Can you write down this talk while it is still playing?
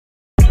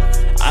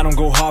I don't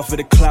go hard for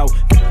the clout.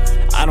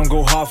 I don't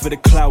go hard for the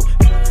clout.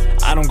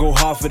 I don't go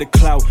hard for the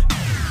clout.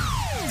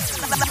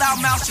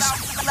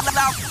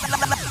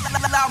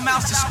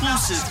 LoudMouse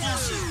exclusive.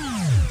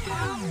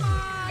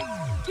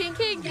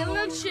 King, get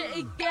that shit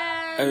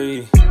again.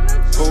 Hey,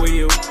 who are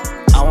you?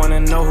 I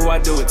wanna know who I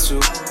do it to.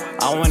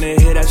 I wanna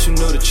hear that you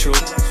knew the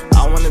truth.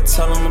 I wanna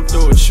tell them I'm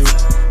through with you.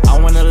 I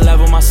wanna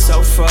level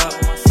myself up.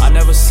 I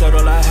never said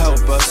all I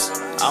help us.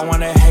 I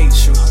wanna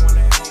hate you.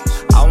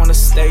 I wanna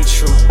stay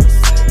true.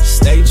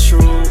 Stay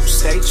true,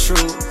 stay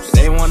true.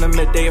 They won't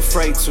admit they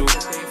afraid to.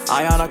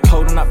 I honor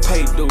code and I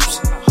pay dues.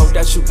 Hope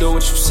that you do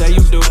what you say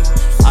you do.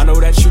 I know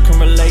that you can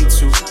relate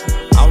to.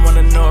 I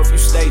wanna know if you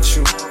stay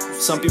true.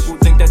 Some people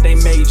think that they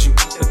made you.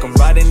 Look them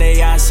right in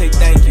their eyes, say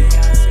thank you.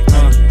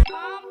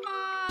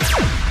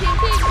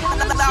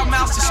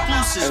 LoudMouse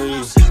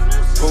exclusive.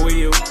 Hey, who are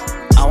you?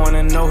 I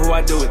wanna know who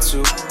I do it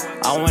to.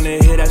 I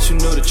wanna hear that you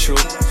knew the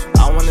truth.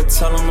 I wanna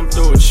tell them I'm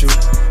through with you.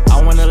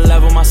 I wanna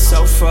level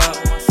myself up.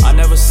 I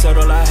never said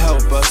all I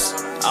help us.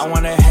 I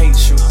wanna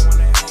hate you.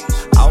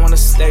 I wanna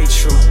stay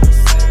true.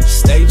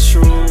 Stay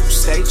true,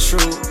 stay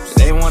true.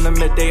 They won't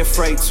admit they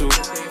afraid to.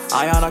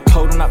 I honor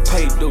code and I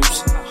pay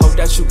dues. Hope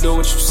that you do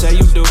what you say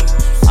you do.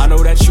 I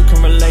know that you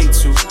can relate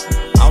to.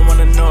 I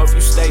wanna know if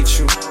you stay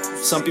true.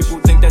 Some people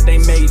think that they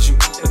made you.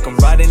 Look them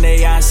right in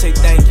their eyes, say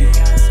thank you.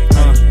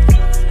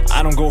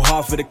 I don't go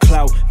hard for the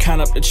clout.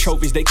 Count up the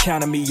trophies, they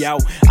counting me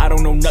out. I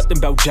don't know nothing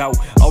about doubt.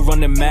 I'll run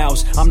them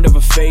miles, I'm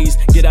never phased.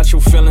 Get out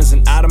your feelings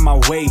and out of my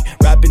way.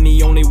 Rapping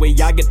the only way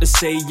I get to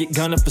say it,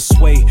 gonna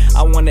persuade.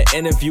 I wanna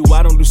interview,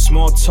 I don't do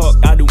small talk,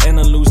 I do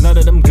interludes. None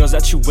of them girls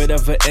that you would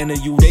ever enter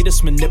you. They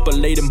just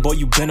manipulating, boy,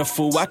 you been a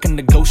fool. I can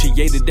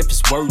negotiate it if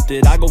it's worth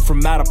it. I go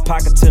from out of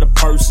pocket to the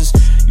purses.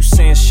 You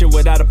saying shit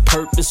without a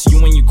purpose.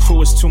 You and your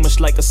crew is too much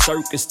like a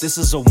circus. This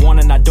is a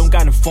warning, I don't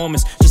got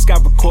informants. Just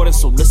got recorded,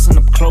 so listen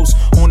up close.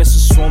 Hornets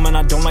are swarming,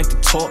 I don't like to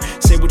talk.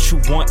 Say what you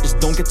want, just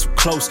don't get too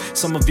close.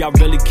 Some of y'all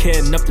really care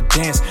enough to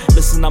dance.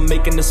 Listen, I'm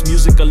making this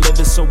music a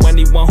living, so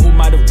anyone who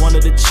might have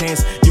wanted a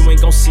chance, you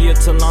ain't gon' see it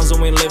till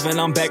Lonzo ain't living.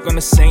 I'm back on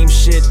the same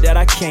shit that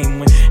I came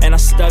with, and I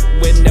stuck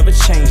with, never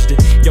changed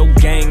it. Yo,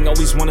 gang,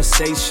 always wanna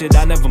say shit,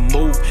 I never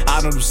move. I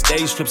don't do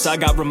stage trips, I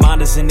got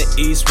reminders in the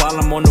east while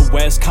I'm on the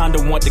west.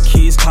 Kinda want the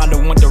keys, kinda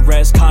want the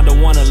rest, kinda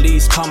want a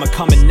lease. Karma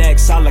coming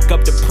next, I look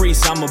up the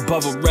priest, I'm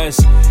above the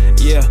rest.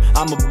 Yeah,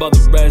 I'm above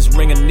the rest,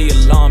 ringing the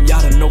alarm,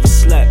 y'all done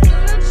overslept.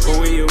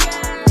 Who are you?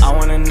 I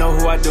wanna know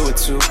who I do it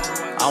to.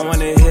 I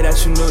wanna hear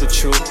that you knew the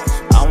truth.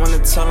 I wanna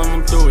tell them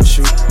I'm through with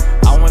you.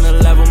 I wanna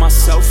level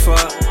myself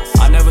up.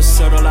 I never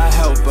said all I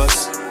help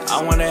us.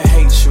 I wanna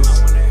hate you.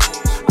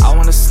 I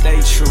wanna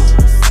stay true.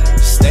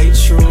 Stay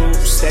true,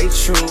 stay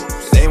true.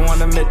 They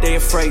won't admit they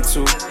afraid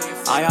to.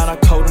 I honor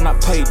code and I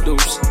pay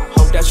dues.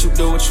 Hope that you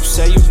do what you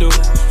say you do.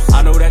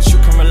 I know that you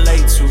can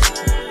relate to.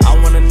 I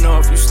wanna know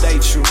if you stay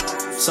true.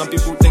 Some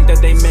people think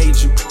that they made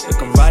you. Look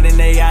them right in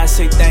their eyes,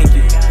 say thank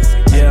you.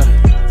 Yeah.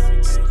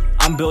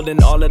 I'm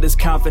building all of this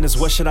confidence,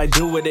 what should I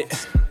do with it?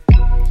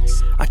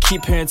 I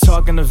keep hearing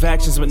talking of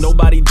actions, but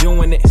nobody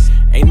doing it.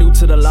 Ain't new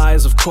to the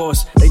lies, of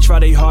course. They try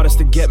their hardest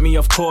to get me,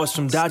 of course.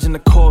 From dodging the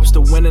corpse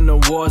to winning the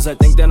wars, I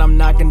think that I'm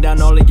knocking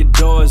down all of your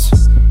doors.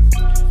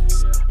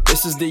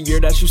 This is the year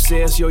that you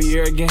say it's your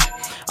year again.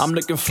 I'm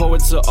looking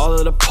forward to all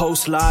of the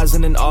post lies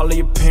and in all of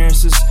your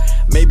appearances.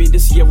 Maybe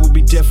this year will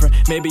be different.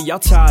 Maybe y'all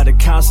tired of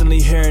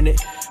constantly hearing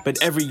it. But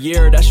every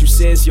year that you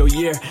say it's your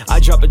year, I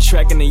drop a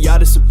track and then y'all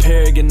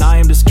disappear again. I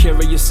am just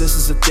curious, this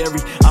is a theory.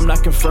 I'm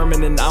not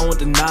confirming and I won't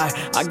deny.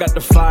 I got the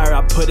fire,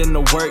 I put in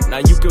the work. Now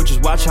you could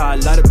just watch how I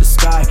light up the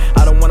sky.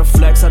 I don't wanna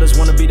flex, I just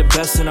wanna be the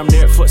best. And I'm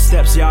near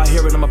footsteps, y'all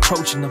hear it, I'm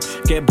approaching them.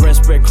 Get bread,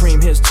 spread cream,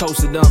 here's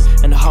toasted them.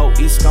 And the whole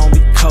East gon'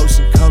 be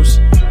coasting,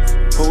 coasting.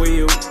 Who are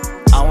you?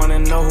 I wanna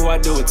know who I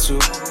do it to.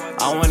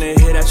 I wanna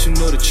hear that you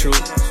knew the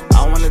truth.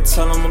 I wanna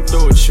tell them I'm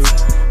through with you.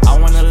 I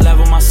wanna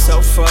level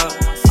myself up.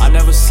 I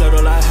never said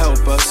all I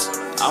help us.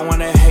 I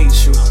wanna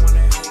hate you.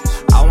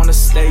 I wanna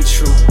stay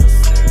true.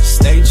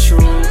 Stay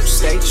true,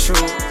 stay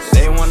true.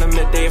 They won't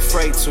admit they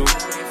afraid to.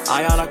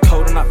 I honor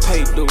code and I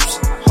pay dues.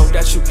 Hope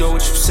that you do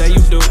what you say you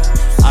do.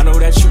 I know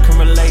that you can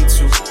relate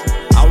to.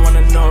 I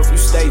wanna know if you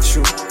stay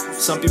true.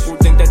 Some people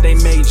think that they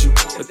made you.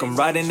 Look them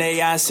right in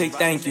their eyes, say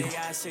thank you.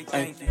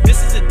 Hey.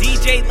 This is a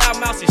DJ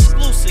LoudMouse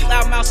exclusive.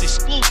 LoudMouse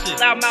exclusive.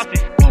 LoudMouse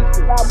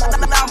exclusive.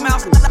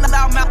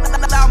 LoudMouse.